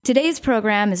Today's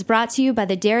program is brought to you by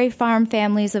the Dairy Farm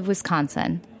Families of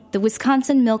Wisconsin, the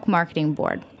Wisconsin Milk Marketing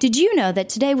Board. Did you know that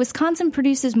today Wisconsin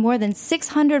produces more than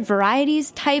 600 varieties,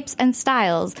 types, and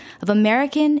styles of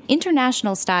American,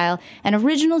 international style, and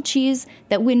original cheese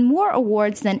that win more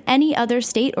awards than any other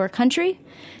state or country?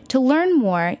 To learn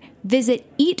more,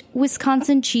 visit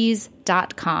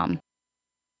eatwisconsincheese.com.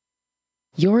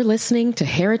 You're listening to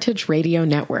Heritage Radio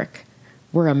Network.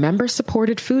 We're a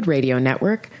member-supported food radio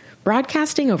network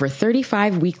broadcasting over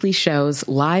 35 weekly shows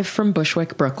live from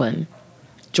Bushwick, Brooklyn.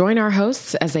 Join our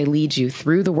hosts as they lead you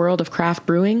through the world of craft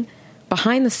brewing,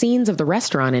 behind the scenes of the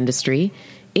restaurant industry,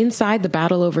 inside the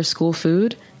battle over school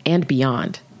food, and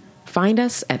beyond. Find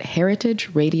us at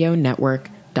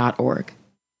heritageradionetwork.org.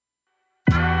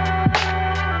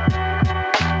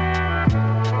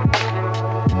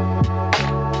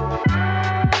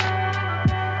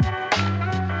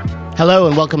 Hello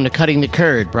and welcome to Cutting the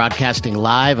Curd, broadcasting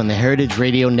live on the Heritage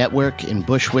Radio Network in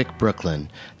Bushwick, Brooklyn.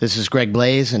 This is Greg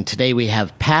Blaze, and today we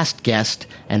have past guest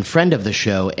and friend of the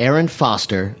show, Aaron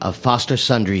Foster of Foster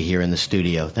Sundry here in the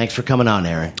studio. Thanks for coming on,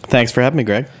 Aaron. Thanks for having me,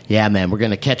 Greg. Yeah, man, we're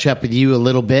going to catch up with you a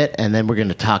little bit, and then we're going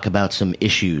to talk about some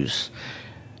issues.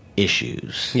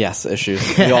 Yes,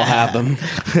 issues. We all have them.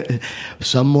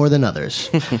 Some more than others.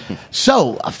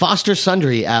 So, Foster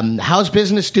Sundry, how's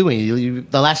business doing?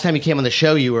 The last time you came on the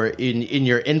show, you were in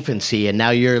your infancy, and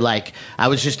now you're like, I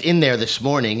was just in there this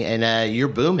morning, and you're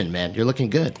booming, man. You're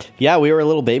looking good. Yeah, we were a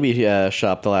little baby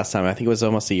shop the last time. I think it was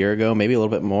almost a year ago, maybe a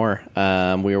little bit more.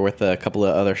 We were with a couple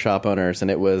of other shop owners, and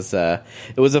it was a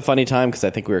funny time because I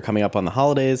think we were coming up on the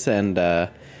holidays, and I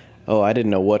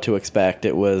didn't know what to expect.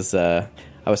 It was...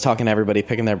 I was talking to everybody,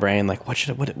 picking their brain, like,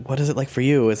 what is it like for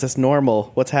you? Is this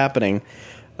normal? What's happening?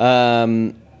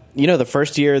 The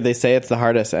first year they say it's the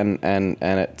hardest, and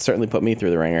it certainly put me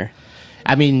through the ringer.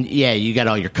 I mean, yeah, you got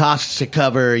all your costs to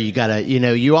cover. You got to,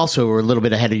 you also were a little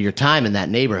bit ahead of your time in that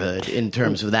neighborhood in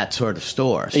terms of that sort of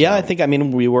store. So. Yeah, I think,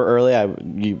 we were early.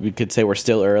 You could say we're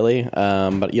still early,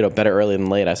 but, better early than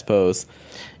late, I suppose.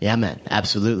 Yeah, man,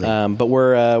 absolutely. But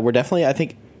we're definitely, I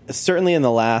think, certainly in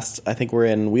the last,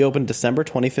 we opened December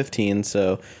 2015,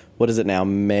 so what is it now,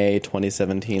 May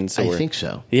 2017? So I think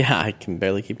so. Yeah, I can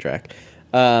barely keep track.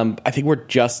 I think we're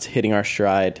just hitting our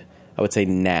stride, I would say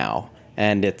now,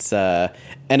 and it's and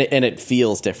it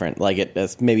feels different. Like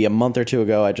it's maybe a month or two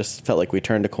ago, I just felt like we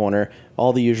turned a corner.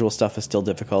 All the usual stuff is still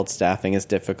difficult. Staffing is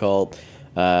difficult.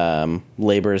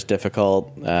 Labor is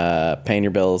difficult. Paying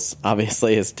your bills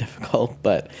obviously is difficult,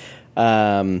 but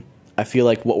I feel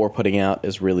like what we're putting out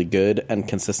is really good and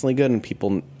consistently good, and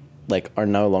people are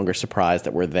no longer surprised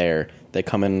that we're there. They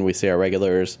come in, we see our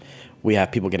regulars. We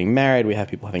have people getting married. We have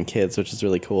people having kids, which is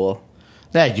really cool.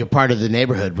 Yeah, you're part of the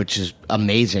neighborhood, which is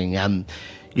amazing.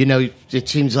 It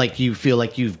seems like you feel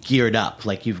like you've geared up,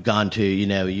 like you've gone to,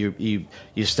 you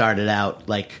started out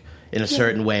like in a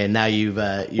certain way, and now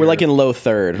we're like in low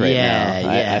third right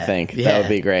now. I think that would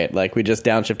be great. Like we just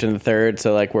downshifted into third,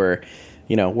 so like we're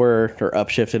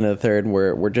upshifting into the third.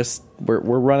 We're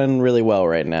running really well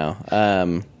right now.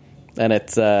 And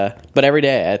it's but every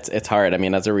day it's hard. I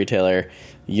mean, as a retailer,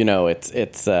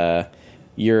 it's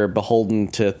you're beholden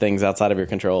to things outside of your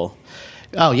control.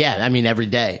 Oh yeah, I mean every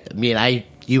day. I mean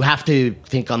you have to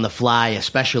think on the fly,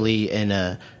 especially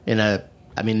I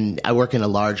work in a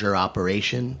larger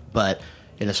operation, but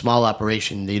in a small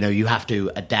operation, you have to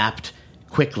adapt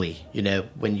quickly.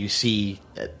 When you see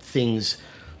things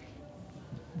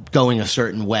going a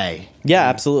certain way. Yeah,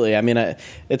 absolutely. I mean,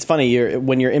 it's funny.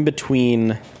 When you're in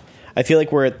between, I feel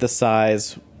like we're at the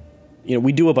size.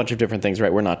 We do a bunch of different things,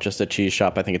 right? We're not just a cheese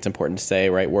shop. I think it's important to say,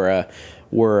 right? We're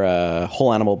a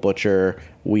whole animal butcher.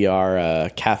 We are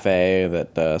a cafe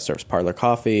that serves parlor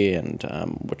coffee, and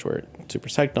which we're super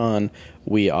psyched on.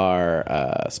 We are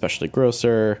a specialty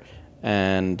grocer,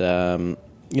 and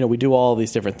we do all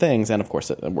these different things. And of course,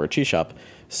 we're a cheese shop.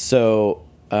 So.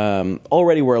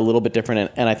 Already we're a little bit different,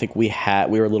 and I think we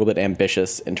were a little bit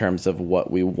ambitious in terms of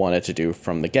what we wanted to do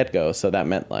from the get-go. So that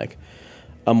meant like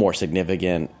a more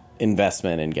significant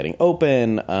investment in getting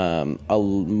open, a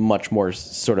much more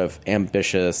sort of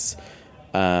ambitious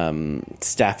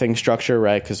staffing structure,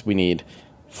 right? Because we need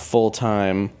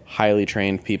full-time, highly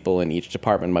trained people in each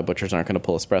department. My butchers aren't going to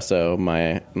pull espresso.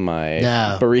 My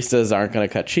baristas aren't going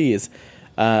to cut cheese,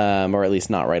 or at least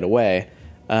not right away.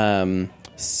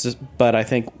 But I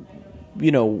think,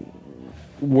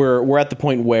 we're at the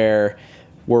point where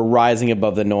we're rising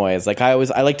above the noise. Like I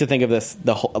like to think of this,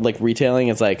 the whole, like retailing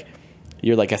is like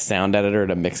you're like a sound editor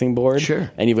at a mixing board.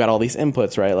 Sure. And you've got all these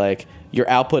inputs, right? Like your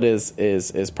output is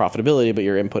profitability, but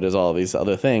your input is all of these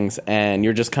other things. And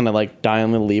you're just kind of like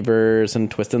dialing the levers and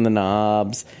twisting the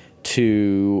knobs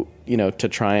to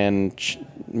try and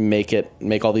make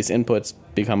all these inputs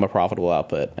become a profitable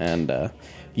output. And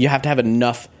you have to have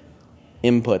enough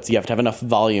inputs. You have to have enough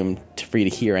volume for you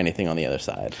to hear anything on the other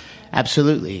side.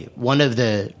 Absolutely. One of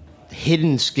the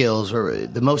hidden skills, or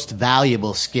the most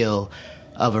valuable skill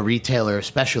of a retailer,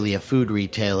 especially a food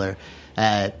retailer,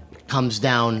 comes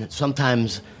down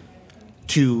sometimes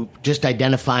to just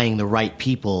identifying the right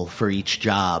people for each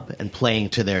job and playing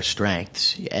to their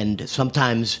strengths. And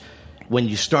sometimes when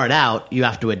you start out, you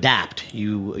have to adapt.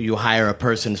 You hire a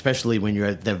person, especially when you're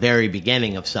at the very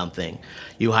beginning of something.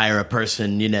 You hire a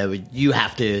person, you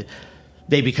have to.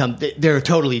 They're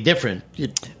totally different.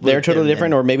 They're totally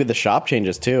different, or maybe the shop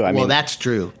changes too. I mean, that's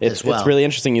true as well. It's really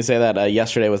interesting you say that.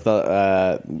 Yesterday was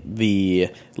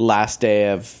the last day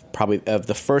of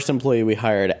the first employee we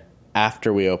hired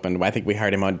after we opened. I think we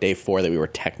hired him on day 4 that we were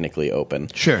technically open.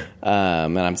 Sure.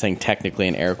 And I'm saying technically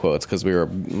in air quotes because we were,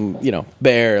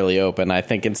 barely open. I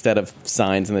think instead of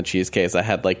signs in the cheese case, I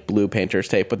had like blue painter's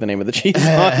tape with the name of the cheese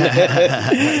on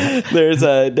it. There's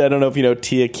I don't know if you know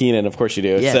Tia Keenan. Of course you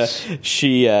do. Yes.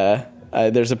 She,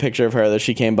 there's a picture of her that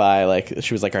she came by, like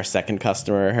she was like our second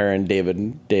customer, her and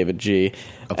David G.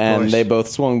 Of and course. they both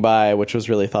swung by, which was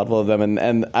really thoughtful of them.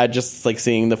 And I just like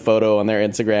seeing the photo on their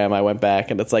Instagram, I went back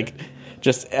and it's like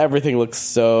just everything looks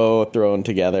so thrown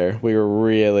together. We were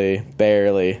really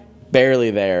barely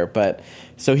there. But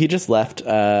so he just left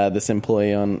this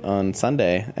employee on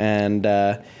Sunday, and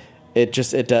it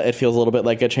feels a little bit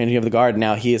like a changing of the guard.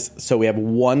 Now we have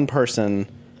one person.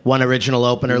 One original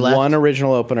opener left? One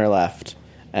original opener left.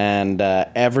 And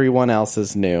everyone else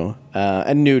is new.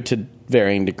 And new to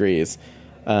varying degrees.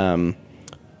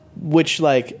 Which,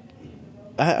 like,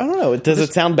 I don't know. Does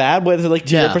it sound bad? Whether, like,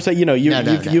 to your perspective?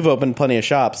 You've opened plenty of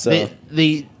shops. So.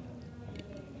 The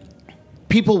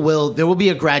people there will be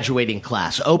a graduating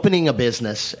class. Opening a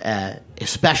business,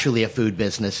 especially a food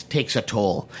business, takes a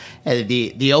toll.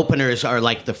 The openers are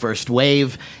like the first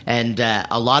wave, and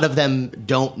a lot of them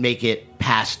don't make it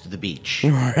past the beach.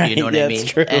 Right, you know what I mean?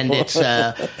 True. And it's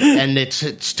tough.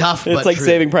 It's but like true.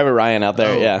 Saving Private Ryan out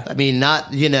there. Yeah. I mean,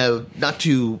 not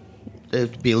to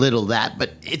belittle that,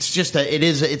 but it's just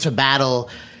it's a battle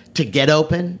to get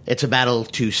open. It's a battle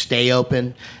to stay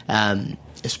open.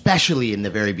 Especially in the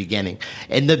very beginning.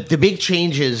 And the big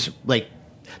changes, like,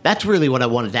 that's really what I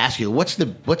wanted to ask you. What's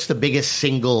the biggest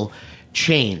single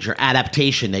change or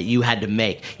adaptation that you had to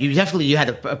make? You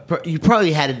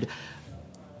probably had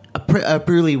a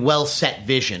really well set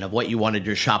vision of what you wanted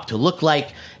your shop to look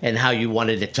like and how you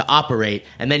wanted it to operate,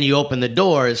 and then you opened the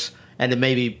doors and it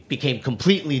maybe became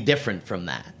completely different from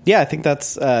that. Yeah, I think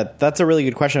that's a really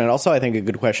good question, and also I think a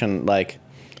good question, like,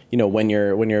 when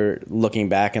you're looking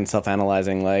back and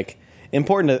self-analyzing, like,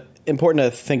 important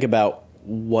to think about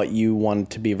what you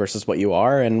want to be versus what you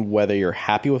are, and whether you're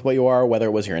happy with what you are, whether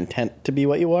it was your intent to be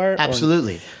what you are.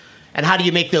 Absolutely. And how do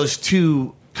you make those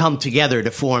two come together to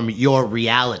form your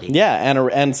reality? Yeah,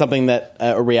 and something that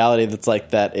a reality that's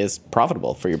like that is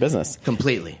profitable for your business.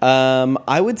 Completely.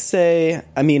 I would say,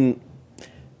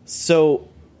 so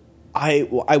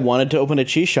I wanted to open a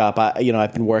cheese shop.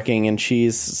 I've been working in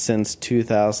cheese since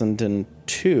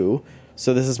 2002,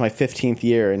 so this is my 15th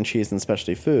year in cheese and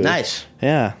specialty food. Nice.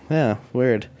 Yeah,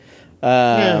 weird.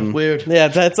 Weird. Yeah,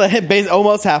 that's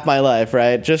almost half my life,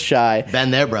 right? Just shy.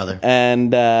 Been there, brother.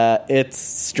 And it's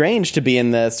strange to be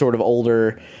in the sort of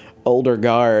older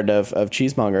guard of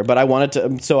cheesemonger. But I wanted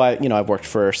to. So I've worked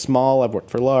for small, I've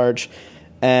worked for large.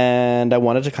 And I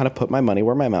wanted to kind of put my money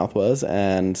where my mouth was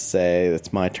and say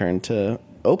it's my turn to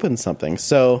open something.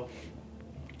 So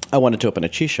I wanted to open a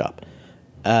cheese shop.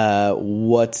 I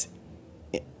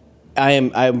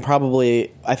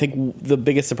think the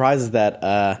biggest surprise is that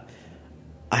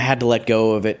I had to let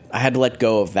go of it. I had to let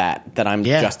go of that I'm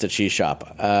just a cheese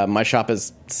shop. My shop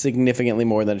is significantly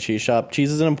more than a cheese shop.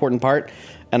 Cheese is an important part,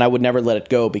 and I would never let it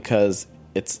go because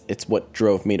it's what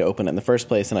drove me to open it in the first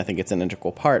place, and I think it's an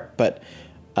integral part. But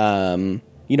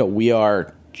we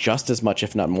are just as much,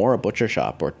 if not more, a butcher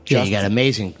shop. Or just you got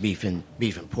amazing beef and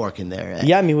pork in there.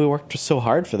 Yeah, I mean, we worked so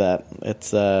hard for that.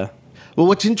 It's well,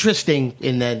 what's interesting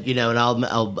in that, and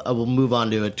I will move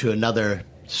on to another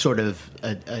sort of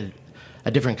a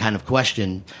different kind of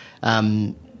question.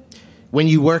 When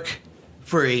you work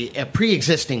for a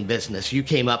pre-existing business, you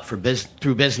came up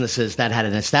through businesses that had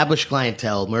an established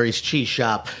clientele. Murray's Cheese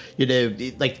Shop,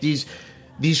 like these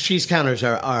cheese counters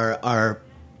are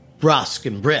brusque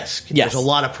and brisk. Yes. There's a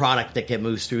lot of product that get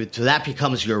moved through, so that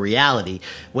becomes your reality.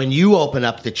 When you open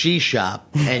up the cheese shop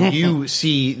and you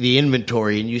see the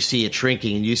inventory and you see it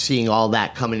shrinking and you seeing all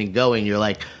that coming and going, you're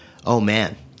like, oh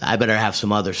man, I better have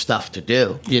some other stuff to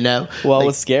do, you know? Well, Like, it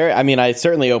was scary. I mean, I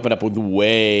certainly opened up with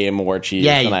way more cheese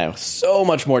so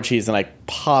much more cheese than I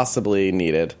possibly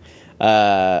needed.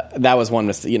 That was one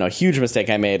huge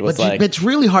mistake I made was but it's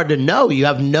really hard to know. You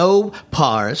have no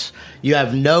PARs, you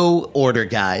have no order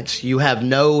guides, you have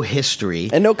no history,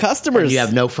 and no customers. And you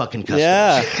have no fucking customers.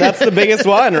 Yeah, that's the biggest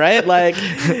one, right? Like,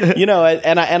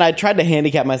 and I tried to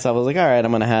handicap myself. I was like, all right,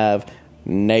 I'm going to have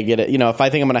negative. If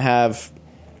I think I'm going to have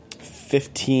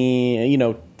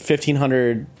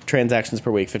 1,500 transactions per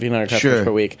week, 1,500 customers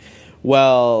per week.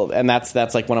 Well, and that's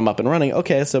like when I'm up and running.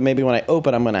 Okay, so maybe when I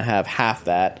open, I'm going to have half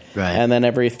that, right? And then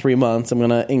every 3 months, I'm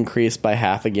going to increase by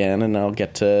half again, and I'll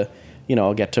get to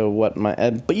what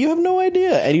my. But you have no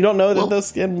idea, and you don't know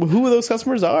who those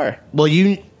customers are. Well,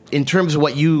 in terms of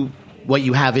what you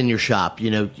have in your shop,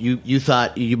 you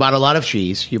thought you bought a lot of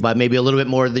cheese. You bought maybe a little bit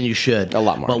more than you should. A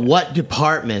lot more. But what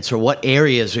departments or what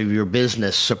areas of your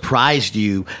business surprised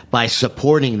you by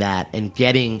supporting that and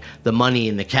getting the money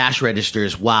in the cash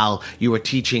registers while you were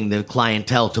teaching the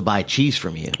clientele to buy cheese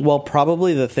from you? Well,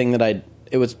 probably the thing that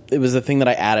it was the thing that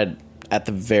I added at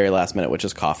the very last minute, which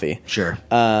is coffee. Sure.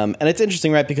 And it's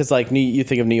interesting, right? Because like you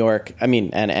think of New York, I mean,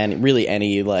 and really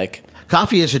any like.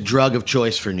 Coffee is a drug of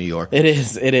choice for New York. It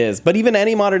is. But even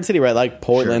any modern city, right? Like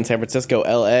Portland, San Francisco,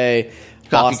 L.A., Coffee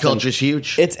Boston, culture is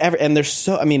huge. And there's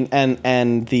so, I mean,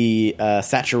 and the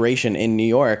saturation in New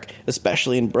York,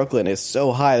 especially in Brooklyn, is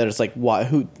so high that it's like, why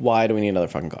do we need another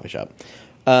fucking coffee shop?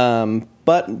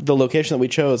 But the location that we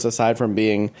chose, aside from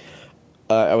being,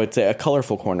 I would say, a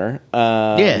colorful corner,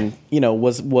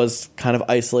 was kind of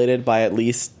isolated by at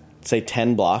least, say,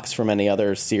 10 blocks from any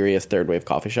other serious third wave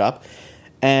coffee shop.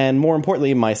 And more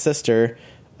importantly, my sister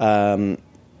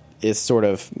is sort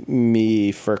of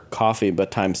me for coffee,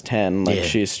 but times 10. Like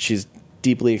she's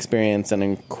deeply experienced and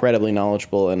incredibly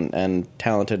knowledgeable and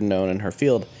talented and known in her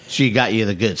field. She got you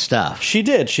the good stuff. She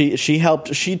did. She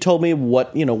helped. She told me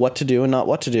what to do and not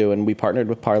what to do, and we partnered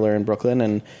with Parlor in Brooklyn,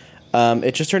 and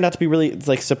it just turned out to be really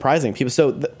surprising people.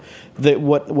 So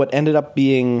what ended up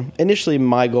being initially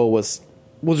my goal was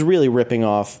really ripping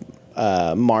off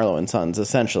Marlowe and Sons,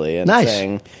 essentially, and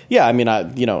saying, I mean, I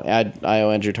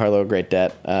owe Andrew Tarlow a great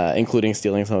debt, including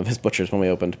stealing some of his butchers when we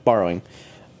opened, borrowing.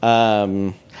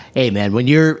 Hey, man, when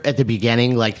you're at the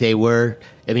beginning, like they were,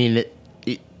 I mean,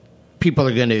 people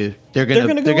are they're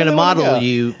gonna model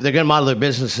you. They're gonna model their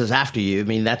businesses after you. I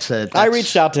mean, that's. I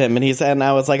reached out to him, and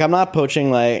I was like, I'm not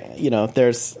poaching.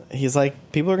 He's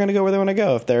like, people are gonna go where they want to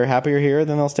go. If they're happier here,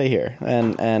 then they'll stay here,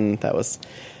 and that was.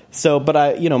 So,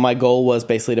 but my goal was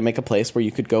basically to make a place where you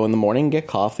could go in the morning and get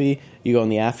coffee, you go in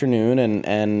the afternoon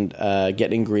and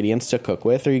get ingredients to cook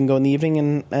with, or you can go in the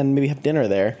evening and maybe have dinner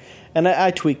there. And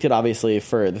I tweaked it, obviously,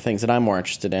 for the things that I'm more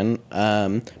interested in.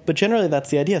 But generally, that's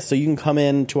the idea. So you can come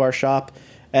in to our shop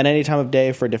at any time of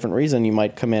day for a different reason. You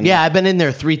might come in. Yeah, I've been in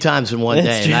there 3 times in one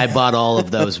day, and I bought all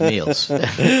of those meals.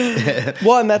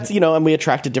 Well, and that's, and we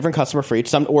attract a different customer for each.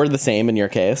 Some or the same in your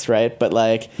case, right? But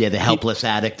the helpless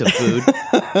addict of food.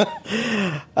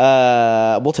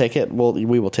 We'll take it.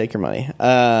 We will take your money.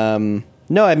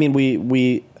 No, I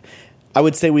mean I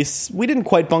would say we didn't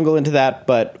quite bungle into that,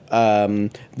 but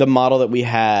the model that we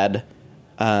had,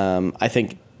 I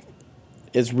think,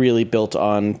 is really built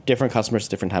on different customers at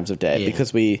different times of day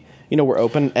because we're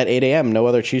open at 8 a.m. No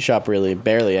other cheese shop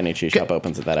barely any cheese shop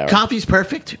opens at that hour. Coffee's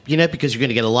perfect, because you're going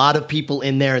to get a lot of people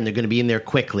in there and they're going to be in there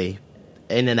quickly,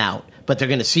 in and out, but they're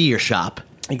going to see your shop.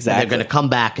 Exactly. They're going to come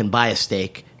back and buy a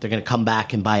steak. They're going to come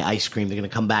back and buy ice cream. They're going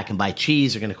to come back and buy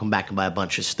cheese. They're going to come back and buy a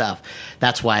bunch of stuff.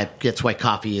 That's why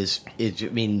coffee is I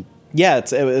mean,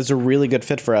 it's a really good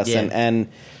fit for us, and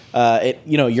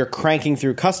you're cranking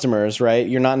through customers, right?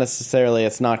 You're not necessarily,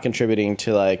 it's not contributing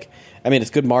to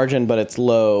it's good margin, but it's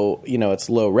low, it's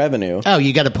low revenue. Oh,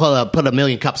 you got to put a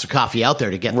million cups of coffee out there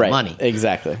to get the money.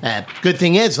 Exactly. Good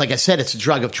thing is, like I said, it's a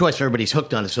drug of choice. Everybody's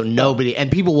hooked on it. So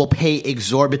and people will pay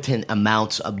exorbitant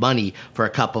amounts of money for a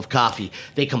cup of coffee.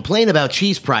 They complain about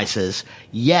cheese prices,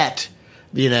 yet,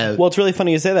 Well, it's really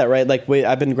funny you say that, right?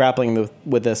 I've been grappling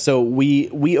with this. So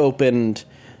we opened.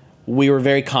 We were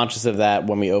very conscious of that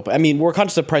when we opened. I mean, we're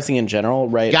conscious of pricing in general,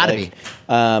 right? Gotta be.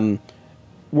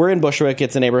 We're in Bushwick.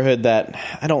 It's a neighborhood that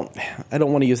I don't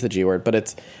want to use the G word, but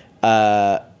it's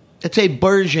a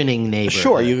burgeoning neighborhood.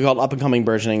 Sure, you could call it up and coming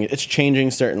burgeoning. It's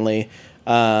changing certainly,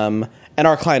 and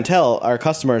our clientele, our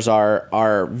customers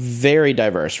are very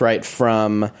diverse, right?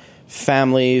 From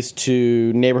families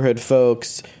to neighborhood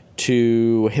folks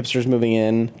to hipsters moving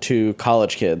in to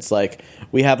college kids.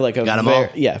 We have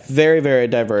very, very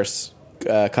diverse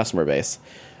customer base.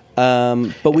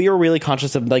 But we are really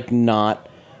conscious of not.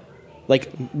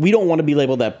 We don't want to be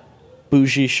labeled that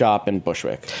bougie shop in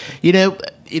Bushwick.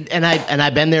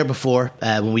 I've been there before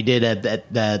when we did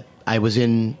I was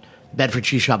in Bedford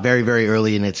Cheese Shop very, very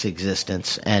early in its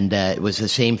existence, and it was the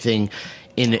same thing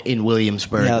in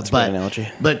Williamsburg. Yeah, that's a great analogy.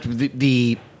 But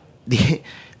the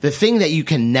thing that you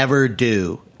can never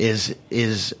do is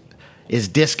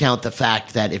discount the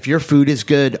fact that if your food is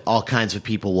good, all kinds of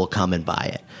people will come and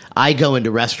buy it. I go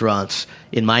into restaurants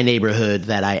in my neighborhood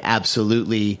that I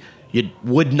absolutely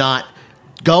would not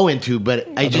go into, but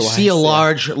I just see a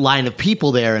large line of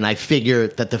people there, and I figure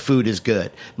that the food is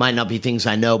good. Might not be things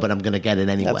I know, but I'm going to get it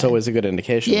anyway. That's always a good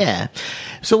indication. Yeah.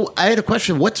 So I had a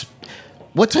question. What's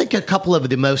like a couple of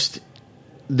the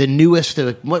newest,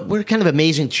 what kind of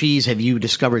amazing cheese have you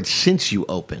discovered since you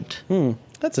opened?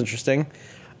 That's interesting.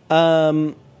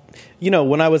 When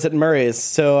I was at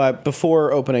Murray's,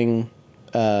 before opening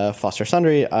Foster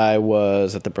Sundry, I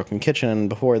was at the Brooklyn Kitchen.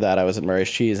 Before that, I was at Murray's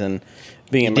Cheese, and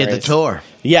being at Murray's. You did the tour.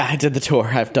 Yeah, I did the tour.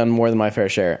 I've done more than my fair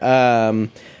share.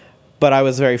 But I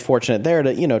was very fortunate there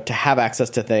to have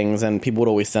access to things, and people would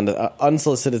always send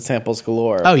unsolicited samples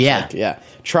galore. Oh yeah,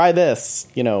 Try this.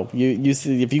 You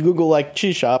see, if you Google like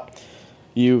cheese shop,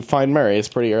 you find Murray's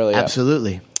pretty early.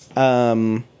 Absolutely.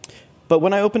 But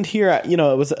when I opened here, it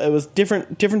was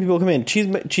different. Different people come in.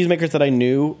 Cheesemakers that I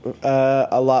knew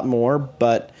a lot more,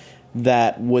 but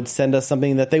that would send us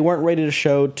something that they weren't ready to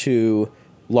show to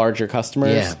larger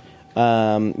customers.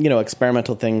 Yeah.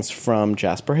 Experimental things from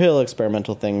Jasper Hill,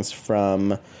 experimental things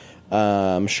from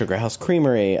Sugar House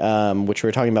Creamery, which we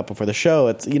were talking about before the show.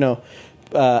 It's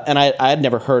and I had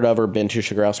never heard of or been to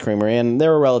Sugar House Creamery, and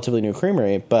they're a relatively new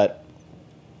creamery. But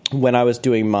when I was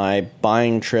doing my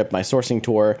buying trip, my sourcing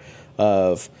tour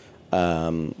of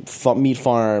meat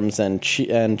farms and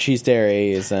cheese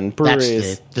dairies and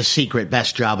breweries. That's the secret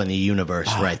best job in the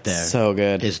universe right there. So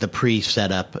good. Is the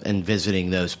pre-setup and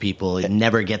visiting those people. It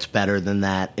never gets better than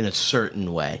that in a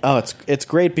certain way. Oh, it's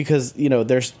great because,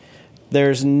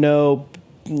 there's no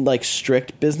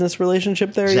strict business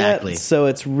relationship there exactly. yet. So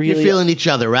it's really... You're feeling each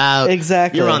other out.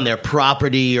 Exactly. You're on their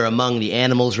property. You're among the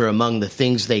animals or among the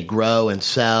things they grow and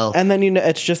sell. And then,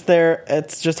 it's just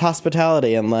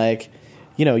hospitality. And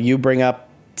you bring up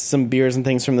some beers and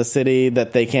things from the city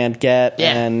that they can't get.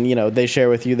 Yeah. And, they share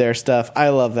with you their stuff. I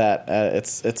love that.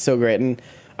 It's so great. And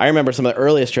I remember some of the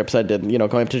earliest trips I did,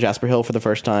 going up to Jasper Hill for the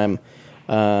first time,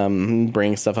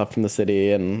 bringing stuff up from the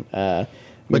city and...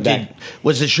 But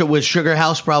was Sugar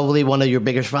House probably one of your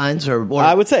biggest finds, or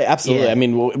I would say absolutely. Yeah. I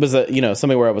mean, it was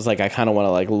something where it was I kind of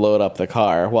want to load up the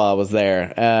car while I was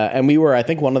there, and we were I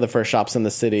think one of the first shops in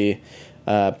the city,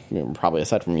 probably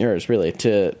aside from yours, really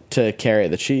to carry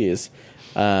the cheese.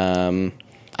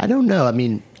 I don't know. I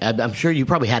mean, I'm sure you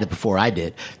probably had it before I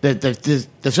did.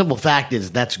 The simple fact is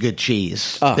that's good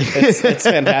cheese. Oh, it's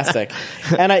fantastic.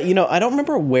 And I don't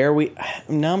remember where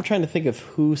now I'm trying to think of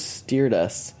who steered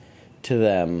us to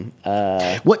them.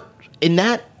 What in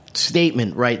that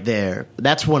statement right there,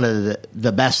 that's one of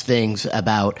the best things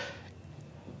about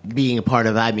being a part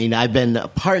of. I mean, I've been a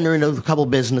partner in a couple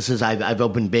businesses. I've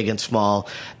opened big and small.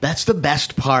 That's the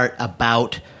best part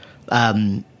about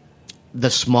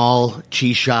the small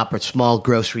cheese shop or small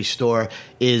grocery store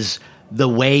is the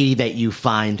way that you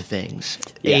find things.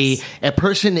 Yes. A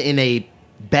person in a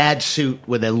bad suit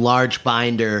with a large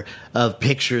binder of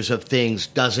pictures of things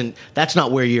that's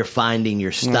not where you're finding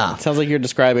your stuff. Sounds like you're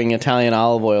describing Italian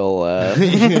olive oil.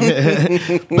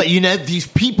 But these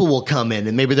people will come in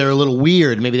and maybe they're a little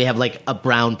weird. Maybe they have a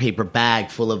brown paper bag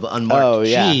full of unmarked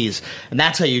cheese, and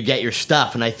that's how you get your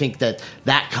stuff. And I think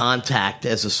that contact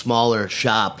as a smaller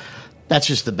shop, that's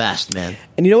just the best, man.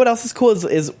 And you know what else is cool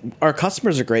is our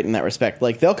customers are great in that respect.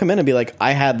 They'll come in and be like,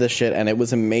 I had this shit and it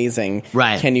was amazing.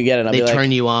 Right. Can you get it? And they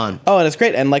turn you on. Oh, and it's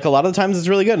great. And a lot of the times it's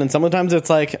really good. And sometimes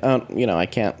it's I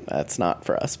can't, that's not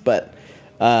for us. But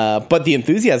the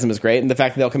enthusiasm is great. And the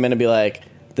fact that they'll come in and be like,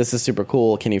 this is super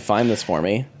cool. Can you find this for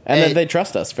me? And then they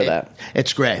trust us for that.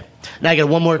 It's great. Now I got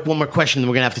one more question, then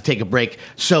we're going to have to take a break.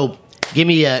 So give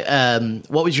me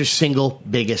what was your single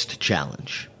biggest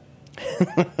challenge?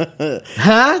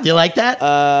 Huh? Do you like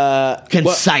that?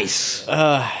 Concise.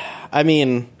 I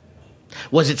mean,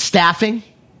 was it staffing?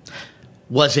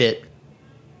 Was it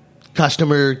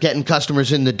getting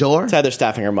customers in the door? It's either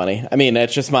staffing or money. I mean,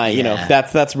 it's just my,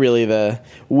 that's really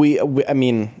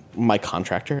my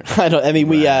contractor.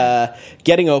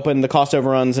 Getting open, the cost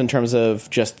overruns in terms of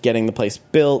just getting the place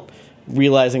built,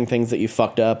 realizing things that you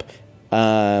fucked up.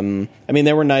 There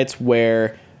were nights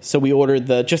where. So we ordered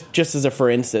just as a for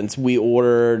instance, we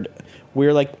were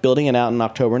building it out in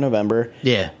October, November.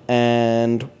 Yeah.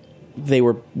 And we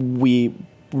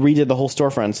redid the whole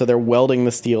storefront. So they're welding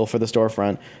the steel for the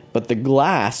storefront, but the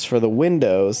glass for the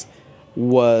windows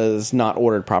was not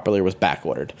ordered properly or was back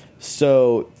ordered.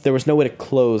 So there was no way to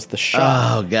close the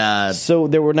shop. Oh, God. So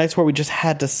there were nights where we just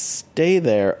had to stay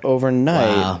there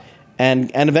overnight. Wow.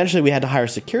 And eventually we had to hire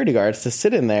security guards to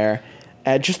sit in there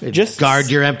and just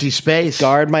guard your empty space.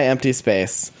 Guard my empty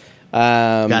space.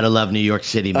 Gotta love New York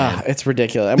City, man. It's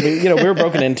ridiculous. I mean, we were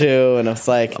broken into, and it's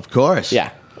like, Of course.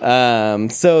 yeah.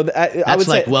 So I would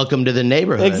like say, welcome to the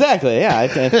neighborhood. exactly, yeah.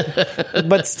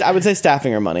 But I would say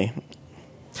staffing or money.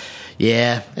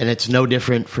 Yeah, and it's no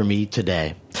different for me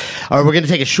today. All right, we're going to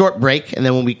take a short break, and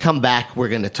then when we come back, we're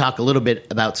going to talk a little bit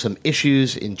about some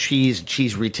issues in cheese and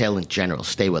cheese retail in general.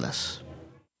 Stay with us.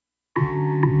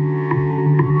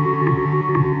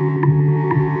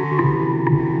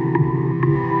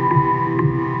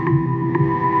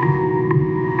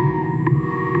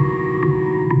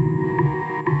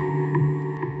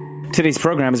 Today's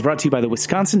program is brought to you by the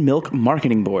Wisconsin Milk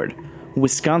Marketing Board.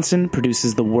 Wisconsin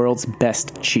produces the world's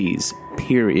best cheese,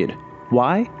 period.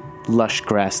 Why? Lush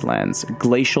grasslands,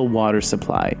 glacial water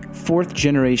supply,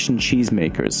 fourth-generation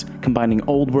cheesemakers, combining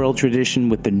old-world tradition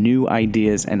with the new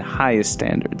ideas and highest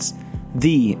standards.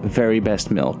 The very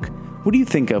best milk. What do you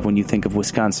think of when you think of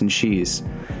Wisconsin cheese?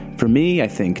 For me, I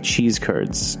think cheese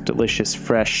curds, delicious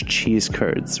fresh cheese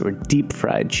curds, or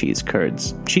deep-fried cheese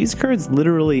curds. Cheese curds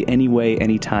literally any way,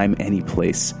 anytime, any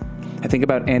place. I think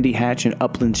about Andy Hatch and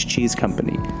Upland's Cheese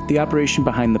Company, the operation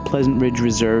behind the Pleasant Ridge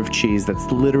Reserve cheese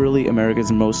that's literally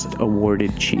America's most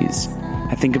awarded cheese.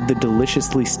 I think of the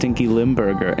deliciously stinky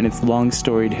Limburger and its long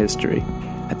storied history.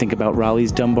 I think about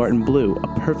Raleigh's Dumbarton Blue,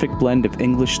 a perfect blend of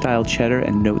English-style cheddar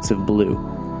and notes of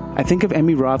blue. I think of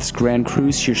Emmy Roth's Grand Cru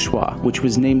Surchoix, which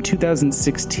was named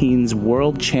 2016's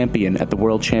World Champion at the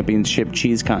World Championship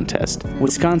Cheese Contest.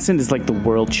 Wisconsin is like the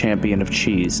world champion of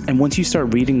cheese, and once you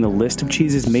start reading the list of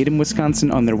cheeses made in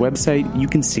Wisconsin on their website, you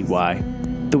can see why.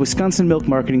 The Wisconsin Milk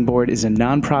Marketing Board is a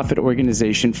nonprofit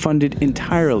organization funded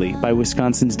entirely by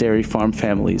Wisconsin's dairy farm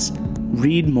families.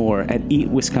 Read more at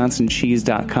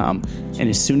eatwisconsincheese.com, and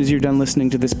as soon as you're done listening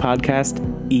to this podcast,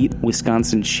 eat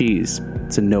Wisconsin cheese.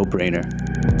 It's a no-brainer.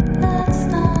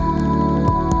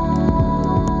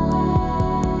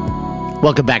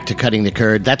 Welcome back to Cutting the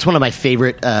Curd. That's one of my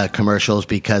favorite commercials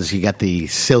because you got the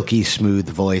silky smooth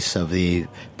voice of the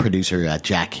producer,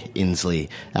 Jack Inslee,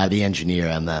 the engineer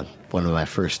on one of my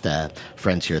first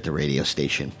friends here at the radio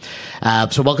station.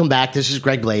 So welcome back. This is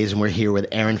Greg Blaze, and we're here with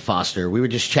Aaron Foster. We were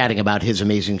just chatting about his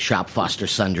amazing shop, Foster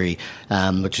Sundry,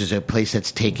 which is a place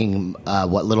that's taking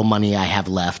what little money I have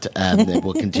left and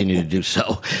will continue to do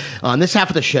so. On this half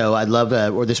of the show, I'd love,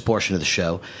 or this portion of the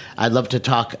show, I'd love to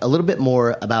talk a little bit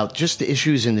more about just the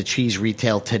issues in the cheese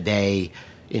retail today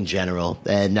in general.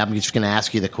 And I'm just going to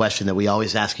ask you the question that we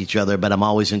always ask each other, but I'm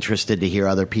always interested to hear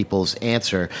other people's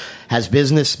answer. Has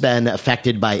business been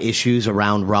affected by issues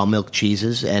around raw milk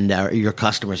cheeses, and are your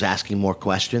customers asking more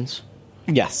questions?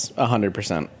 Yes,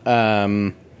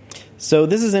 100%. So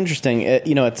this is interesting.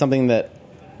 It's something that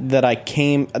I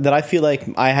feel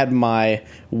like I had my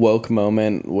woke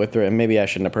moment with, maybe I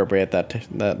shouldn't appropriate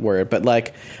that word, but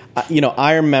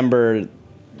I remember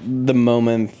the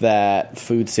moment that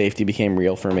food safety became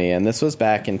real for me, and this was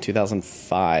back in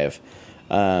 2005.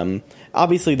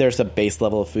 Obviously, there's a base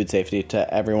level of food safety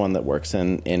to everyone that works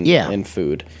in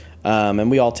food, and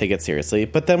we all take it seriously.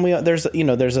 But then there's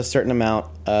a certain amount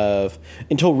of,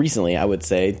 until recently, I would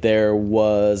say, there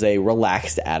was a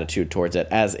relaxed attitude towards it,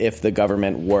 as if the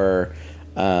government were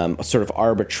sort of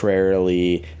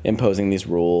arbitrarily imposing these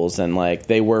rules, and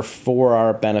they were for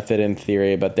our benefit in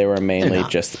theory, but they were mainly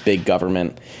just big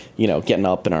government, getting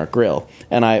up in our grill.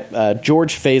 And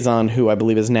George Faison, who I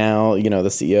believe is now, the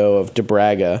CEO of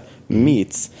DeBraga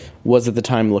Meats, was at the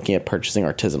time looking at purchasing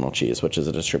Artisanal Cheese, which is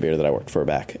a distributor that I worked for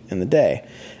back in the day.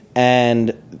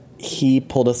 And he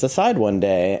pulled us aside one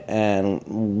day and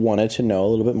wanted to know a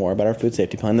little bit more about our food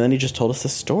safety plan. And then he just told us a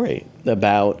story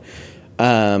about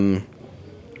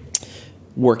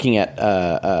working at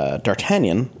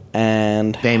D'Artagnan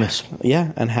and famous,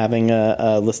 and having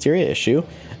a listeria issue,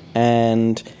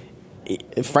 and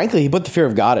frankly, he put the fear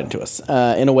of God into us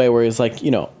in a way where he's like,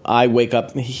 I wake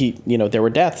up, there were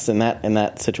deaths in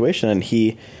that situation, and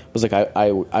he was like,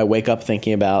 I wake up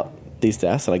thinking about these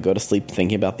deaths, and I go to sleep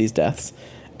thinking about these deaths,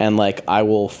 and I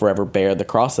will forever bear the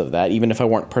cross of that, even if I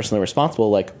weren't personally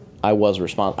responsible. I was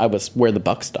where the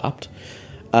buck stopped.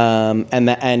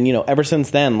 Ever since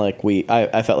then,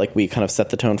 I felt like we kind of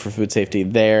set the tone for food safety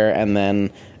there, and then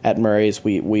at Murray's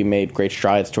we made great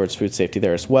strides towards food safety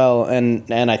there as well. And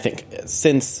I think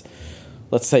since,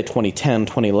 let's say 2010,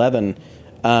 2011,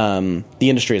 the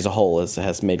industry as a whole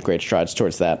has made great strides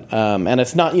towards that. And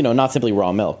it's not, not simply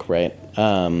raw milk, right?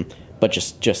 But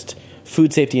just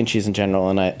food safety and cheese in general,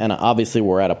 and obviously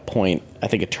we're at a point, I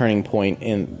think a turning point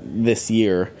in this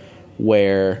year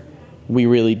where we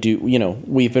really do,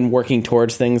 we've been working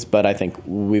towards things, but I think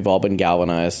we've all been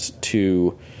galvanized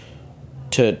to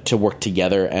work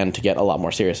together and to get a lot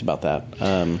more serious about that.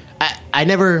 I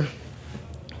never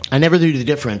knew the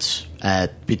difference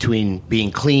between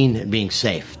being clean and being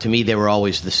safe. To me, they were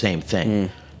always the same thing.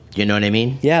 You know what I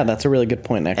mean? Yeah, that's a really good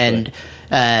point, actually.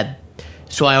 And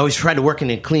so I always try to work in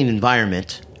a clean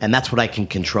environment, and that's what I can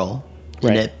control.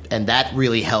 Right. And that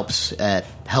really helps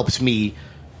me,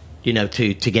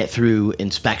 to get through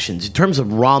inspections. In terms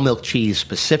of raw milk cheese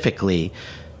specifically,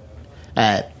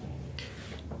 back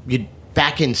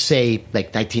in, say,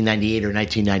 like 1998 or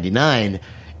 1999,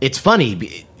 it's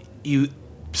funny.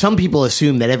 Some people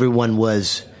assume that everyone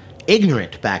was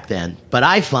ignorant back then, but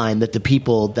I find that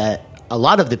a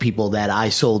lot of the people that I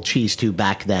sold cheese to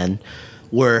back then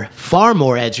were far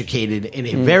more educated in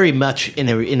a very much in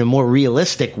a more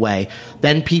realistic way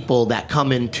than people that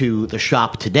come into the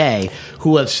shop today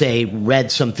who have, say, read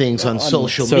some things on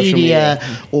social media,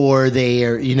 or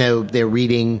they're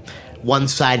reading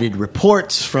one-sided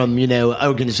reports from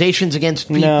organizations against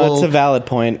people. No, it's a valid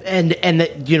point. And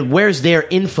where's their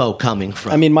info coming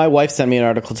from? I mean, my wife sent me an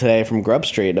article today from Grub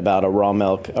Street about raw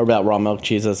milk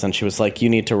cheeses, and she was like, "You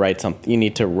need to write something. You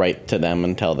need to write to them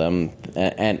and tell them,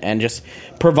 and just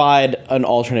provide an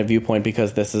alternate viewpoint,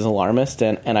 because this is alarmist."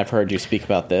 And I've heard you speak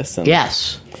about this. And,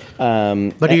 yes.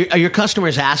 But are your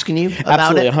customers asking you about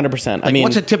absolutely, it? 100%. Like,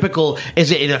 what's a typical?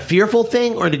 Is it in a fearful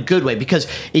thing or in a good way? Because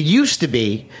it used to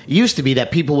be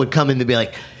that people would come in and be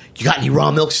like, "You got any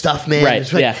raw milk stuff, man?"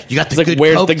 Right. Like, yeah. You got it's the like, good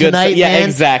where's Coke the good tonight, Yeah, man?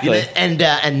 exactly.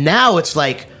 And now it's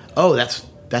like, oh, that's.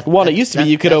 Well, it used to be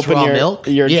you could open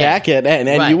your jacket and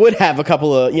right. you would have a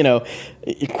couple of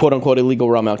quote unquote illegal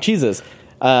raw milk cheeses.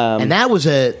 And that was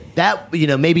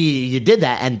maybe you did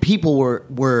that, and people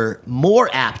were more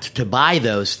apt to buy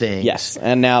those things. Yes,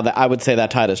 and now I would say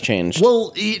that tide has changed.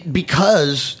 Well,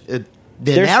 because the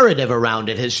narrative around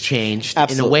it has changed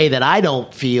in a way that I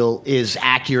don't feel is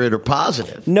accurate or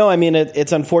positive. No, I mean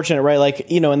it's unfortunate, right? Like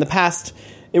in the past,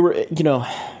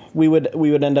 we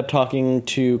would end up talking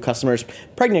to customers.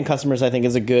 Pregnant customers, I think,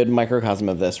 is a good microcosm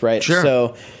of this, right? Sure.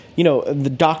 So, the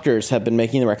doctors have been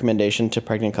making the recommendation to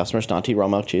pregnant customers not to eat raw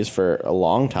milk cheese for a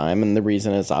long time, and the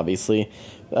reason is obviously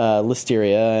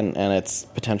listeria and its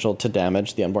potential to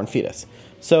damage the unborn fetus.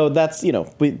 So that's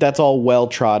that's all well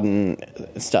trodden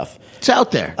stuff. It's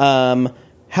out there.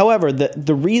 However,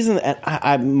 the reason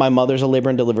my mother's a labor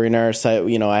and delivery nurse. I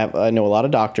know a lot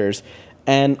of doctors,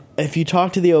 and if you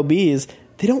talk to the OBs,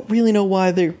 they don't really know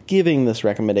why they're giving this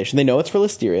recommendation. They know it's for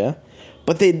listeria,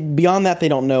 but beyond that, they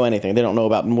don't know anything. They don't know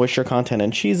about moisture content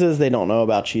in cheeses. They don't know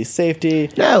about cheese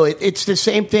safety. No, it's the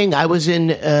same thing. I was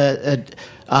in a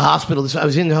hospital. I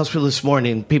was in the hospital this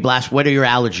morning. People asked, "What are your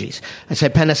allergies?" I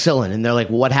said, "Penicillin." And they're like,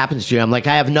 "Well, what happens to you?" I'm like,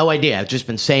 "I have no idea. I've just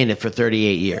been saying it for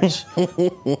 38 years."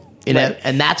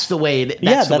 And that's the way it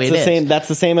is. That's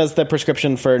the same as the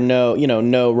prescription for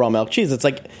no raw milk cheese. It's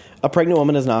like a pregnant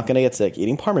woman is not going to get sick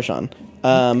eating Parmesan.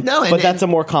 But that's a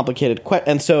more complicated question.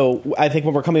 And so I think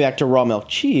when we're coming back to raw milk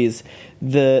cheese,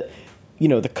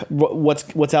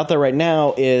 what's out there right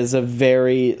now is a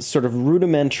very sort of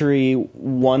rudimentary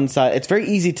one side. It's very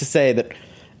easy to say that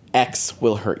X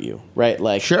will hurt you, right?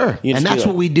 Like, sure. And that's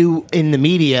what we do in the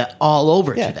media all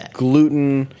over today.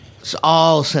 Gluten. It's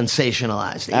all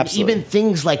sensationalized. Absolutely. Even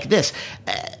things like this,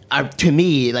 to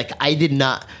me, like I did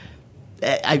not.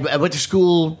 I went to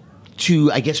school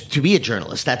to be a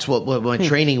journalist. That's what my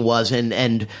training was,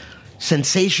 and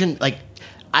sensation. Like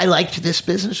I liked this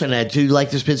business, and I do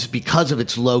like this business because of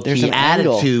its low-key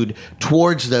attitude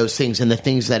towards those things and the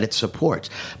things that it supports.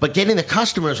 But getting the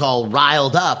customers all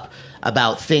riled up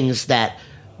about things that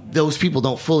those people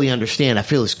don't fully understand, I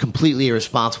feel is completely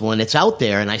irresponsible, and it's out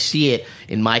there, and I see it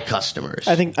in my customers.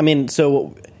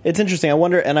 So it's interesting. I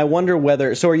wonder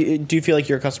whether. So, do you feel like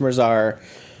your customers are?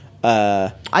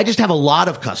 I just have a lot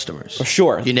of customers.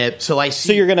 Sure. So I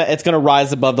see. So it's gonna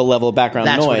rise above the level of background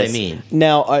noise. That's what I mean.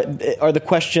 Now, are the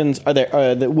questions?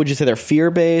 Would you say they're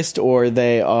fear based, or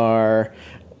they are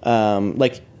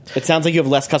like? It sounds like you have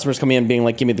less customers coming in being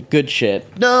like, "Give me the good shit."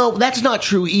 No, that's not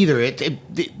true either.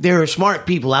 There are smart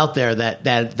people out there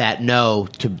that know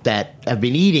that have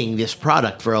been eating this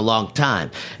product for a long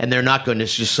time, and they're not going to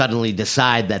just suddenly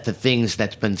decide that the things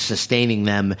that's been sustaining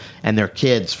them and their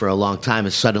kids for a long time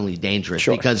is suddenly dangerous.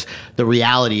 Sure. Because the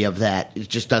reality of that it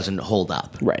just doesn't hold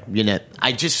up. Right.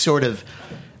 I just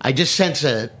sense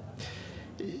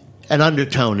an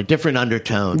undertone, a different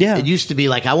undertone. Yeah. It used to be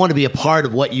like, I want to be a part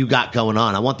of what you got going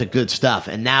on. I want the good stuff.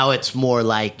 And now it's more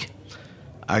like,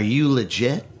 are you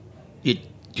legit?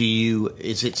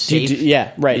 Is it safe?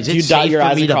 Yeah, right. Is Do it you dot safe your for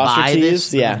I's me and to cross your buy T's?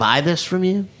 this? Yeah. Buy this from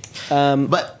you?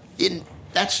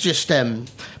 That's just.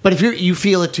 But if you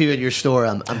feel it too at your store,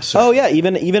 I'm sorry. Oh yeah,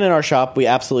 even in our shop, we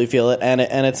absolutely feel it, and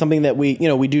it's something that we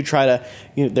do try to.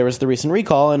 There was the recent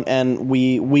recall, and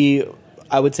we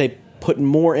I would say put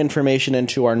more information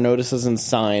into our notices and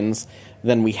signs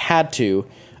than we had to,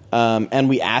 and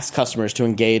we ask customers to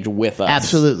engage with us.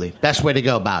 Absolutely, best way to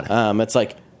go about it. It's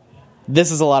like,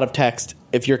 this is a lot of text.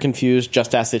 If you're confused,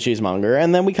 just ask the cheesemonger,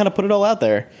 and then we kind of put it all out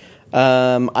there.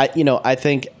 I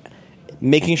think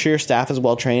making sure your staff is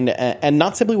well trained, and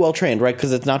not simply well trained, right?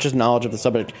 Because it's not just knowledge of the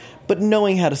subject, but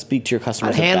knowing how to speak to your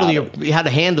customers. How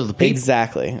to handle the people.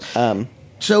 Exactly.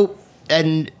 So,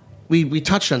 and we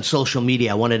touched on social media.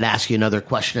 I wanted to ask you another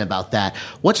question about that.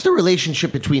 What's the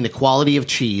relationship between the quality of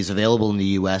cheese available in the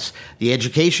U.S., the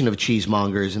education of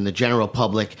cheesemongers and the general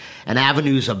public, and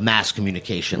avenues of mass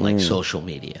communication like social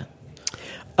media?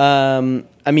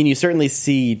 You certainly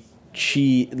see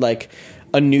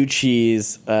a new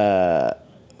cheese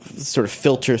sort of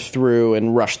filter through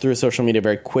and rush through social media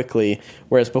very quickly,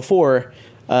 whereas before,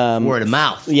 word of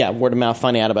mouth. Yeah, word of mouth,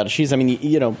 finding out about a cheese.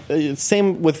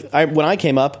 Same with when I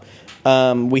came up,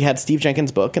 we had Steve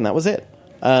Jenkins' book, and that was it.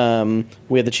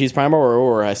 We had the Cheese Primer,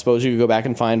 or I suppose you could go back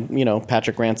and find,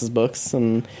 Patrick Rance's books.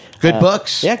 And good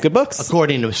books. Yeah, good books.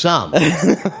 According to some.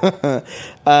 Even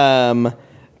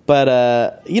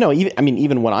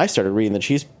when I started reading the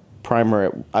Cheese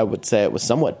Primer, I would say it was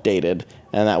somewhat dated,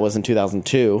 and that was in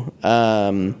 2002.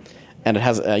 And it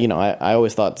has, I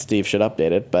always thought Steve should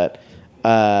update it, but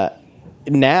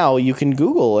now you can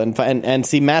Google and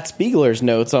see Matt Spiegler's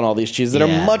notes on all these cheeses that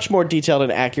are much more detailed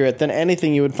and accurate than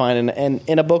anything you would find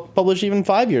in a book published even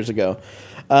 5 years ago.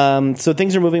 So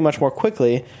things are moving much more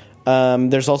quickly.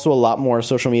 There's also a lot more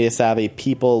social media savvy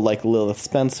people like Lilith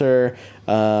Spencer,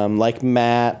 like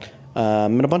Matt,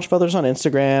 and a bunch of others on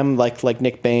Instagram, like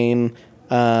Nick Bain,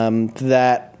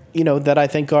 that I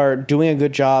think are doing a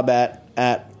good job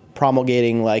at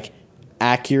promulgating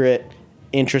accurate,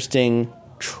 interesting,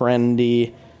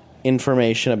 trendy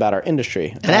information about our industry.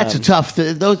 And that's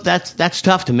that's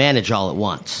tough to manage all at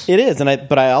once. It is,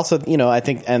 but I also I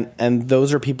think and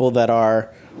those are people that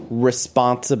are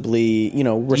responsibly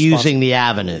using the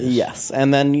avenues. Yes,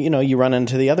 and then you run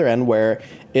into the other end where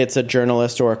it's a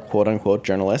journalist or a quote unquote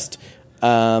journalist,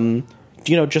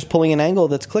 just pulling an angle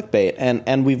that's clickbait,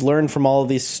 and we've learned from all of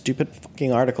these stupid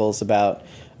fucking articles about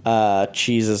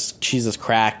cheese is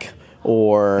crack,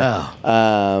 or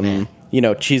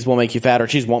cheese will make you fat, or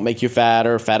cheese won't make you fat,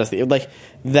 or fat is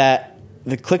that.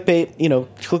 The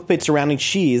clickbait surrounding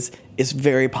cheese is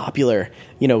very popular.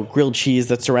 Grilled cheese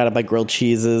that's surrounded by grilled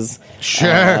cheeses.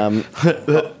 Sure.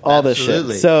 All this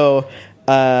shit. So,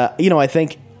 I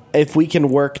think if we can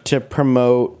work to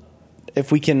promote,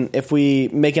 if we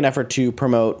make an effort to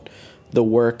promote the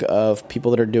work of people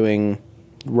that are doing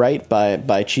right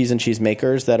by cheese and cheese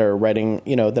makers that are writing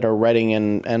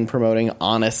and promoting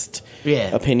honest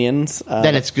opinions,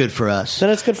 then it's good for us.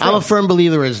 I'm a firm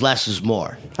believer is less is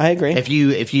more. I agree.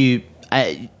 If you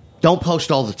don't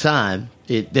post all the time,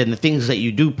 then the things that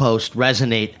you do post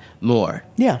resonate more.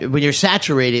 Yeah. When you're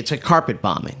saturated, it's like carpet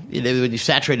bombing. When you're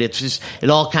saturated, it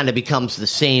all kind of becomes the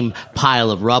same pile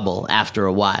of rubble after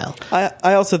a while.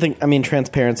 I also think,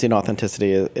 transparency and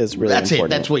authenticity is really important. That's it.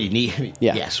 That's what you need.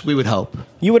 Yeah. Yes, we would hope.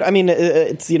 You would.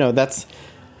 That's.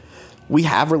 We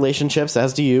have relationships,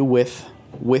 as do you, with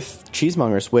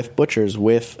cheesemongers, with butchers,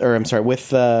 with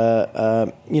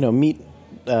meat.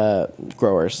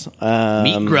 Growers.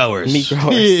 Meat growers.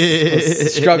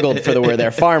 Struggled for the word there.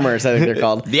 Farmers, I think they're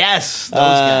called. Yes, those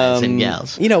guys and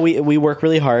gals. We work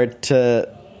really hard to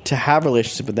have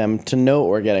relationships with them, to know what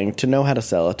we're getting, to know how to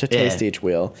sell it, to taste each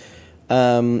wheel.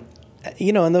 And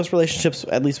those relationships,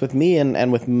 at least with me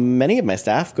and with many of my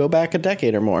staff, go back a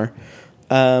decade or more.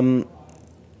 And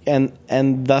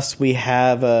thus we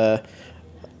have a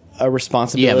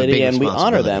responsibility, and we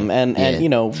honor them, and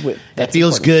it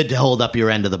feels good to hold up your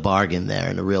end of the bargain there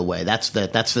in a real way. That's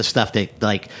the stuff that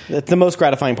that's the most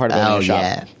gratifying part of owning a shop.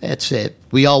 Yeah, that's it.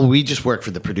 We just work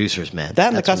for the producers, man. That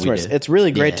and the customers. It's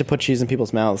really great to put cheese in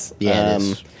people's mouths. Yeah, it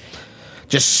is.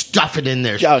 Just stuff it in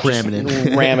there, cram it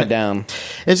in, ram it down.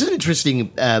 It's an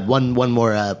interesting one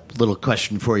more little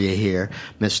question for you here,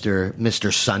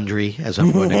 Mr. Sundry, as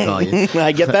I'm going to call you.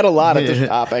 I get that a lot at the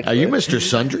shop. Actually. Are you Mr.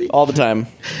 Sundry? All the time.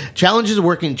 Challenges of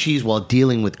working in cheese while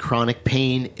dealing with chronic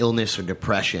pain, illness, or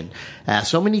depression.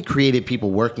 So many creative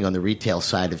people working on the retail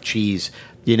side of cheese.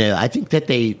 I think that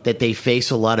they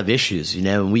face a lot of issues.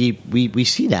 And we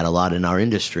see that a lot in our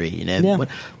industry. Yeah.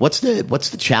 What's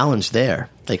the challenge there?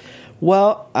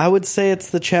 Well, I would say it's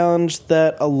the challenge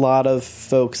that a lot of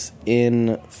folks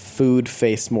in food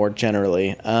face more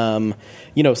generally. Some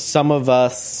of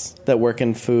us that work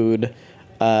in food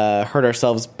hurt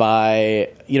ourselves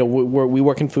by, we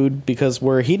work in food because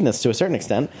we're hedonists to a certain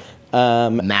extent.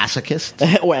 Masochist?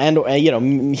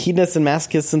 And hedonists and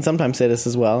masochists, and sometimes sadists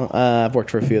as well. I've worked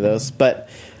for a few of those. But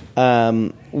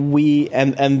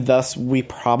thus we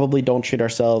probably don't treat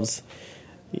ourselves,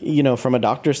 from a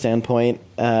doctor standpoint,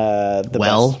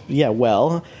 well.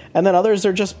 And then others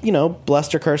are just,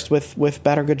 blessed or cursed with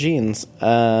bad or good genes.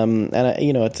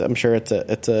 I'm sure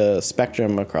it's a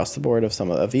spectrum across the board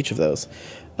of each of those.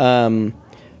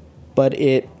 But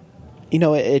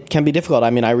it can be difficult. I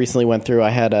mean, I recently went through,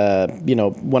 I had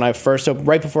when I first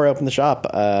right before I opened the shop,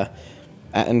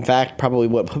 in fact, probably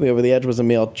what put me over the edge was a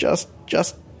meal just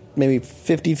maybe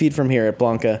 50 feet from here at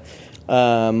Blanca.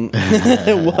 Took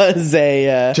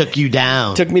you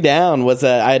down. Took me down.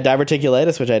 I had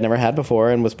diverticulitis, which I had never had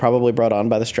before, and was probably brought on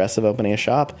by the stress of opening a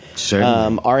shop.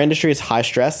 Certainly. Our industry is high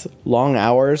stress, long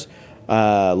hours,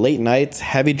 late nights,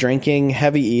 heavy drinking,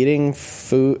 heavy eating,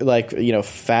 food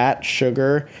fat,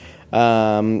 sugar,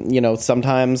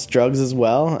 sometimes drugs as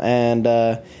well, and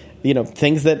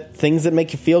things that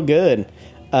make you feel good.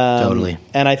 Totally.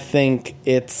 And I think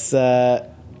it's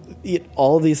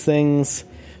all of these things.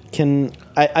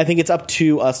 I think it's up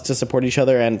to us to support each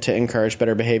other and to encourage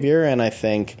better behavior. And I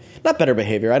think not better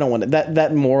behavior. I don't want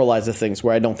that moralizes things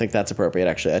where I don't think that's appropriate.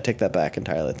 Actually, I take that back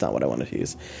entirely. It's not what I wanted to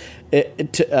use.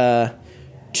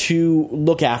 To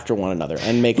look after one another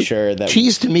and make sure that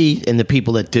cheese to me and the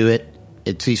people that do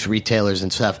it's these retailers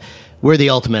and stuff. We're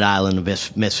the ultimate island of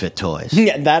misfit toys.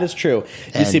 Yeah, that is true.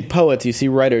 You see poets, you see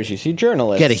writers, you see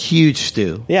journalists. Get a huge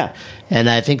stew. Yeah. And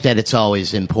I think that it's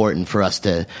always important for us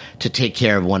to take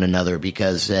care of one another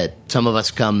because some of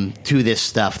us come to this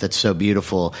stuff that's so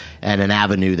beautiful and an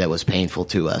avenue that was painful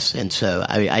to us. And so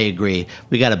I agree.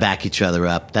 We got to back each other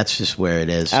up. That's just where it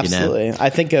is. Absolutely. I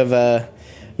think of... I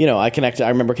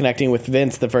remember connecting with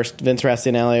Vince, the first Vince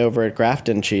Rastinelli over at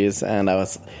Grafton Cheese, and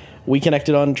we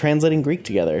connected on translating Greek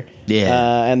together.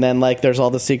 Yeah. And then there's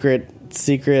all the secret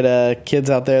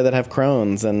kids out there that have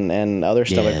Crohn's and other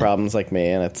stomach problems like me,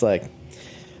 and it's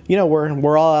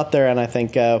we're all out there, and I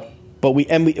think you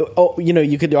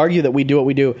could argue that we do what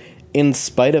we do in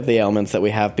spite of the ailments that we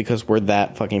have because we're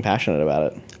that fucking passionate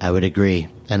about it. I would agree.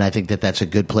 And I think that that's a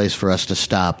good place for us to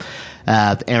stop.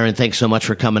 Aaron, thanks so much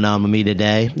for coming on with me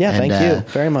today. Yeah, thank you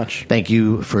very much. Thank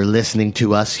you for listening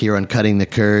to us here on Cutting the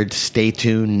Curd. Stay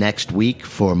tuned next week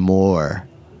for more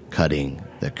Cutting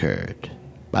the Curd.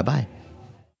 Bye-bye.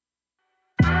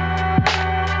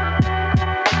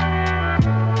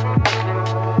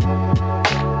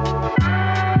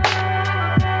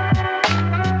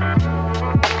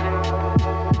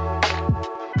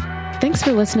 Thanks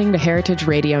for listening to Heritage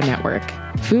Radio Network,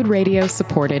 food radio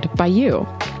supported by you.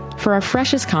 For our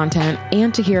freshest content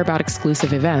and to hear about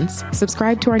exclusive events,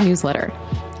 subscribe to our newsletter.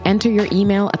 Enter your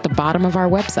email at the bottom of our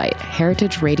website,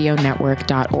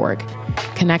 heritageradionetwork.org.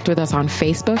 Connect with us on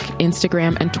Facebook,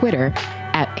 Instagram, and Twitter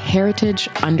at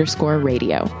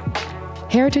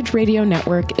heritage_radio. Heritage Radio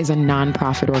Network is a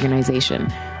nonprofit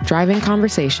organization driving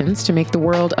conversations to make the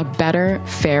world a better,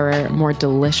 fairer, more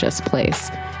delicious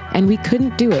place. And we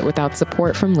couldn't do it without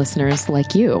support from listeners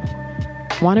like you.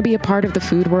 Want to be a part of the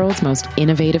food world's most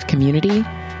innovative community?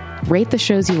 Rate the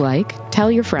shows you like, tell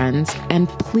your friends, and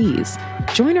please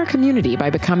join our community by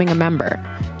becoming a member.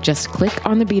 Just click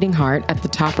on the beating heart at the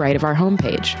top right of our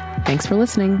homepage. Thanks for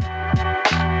listening.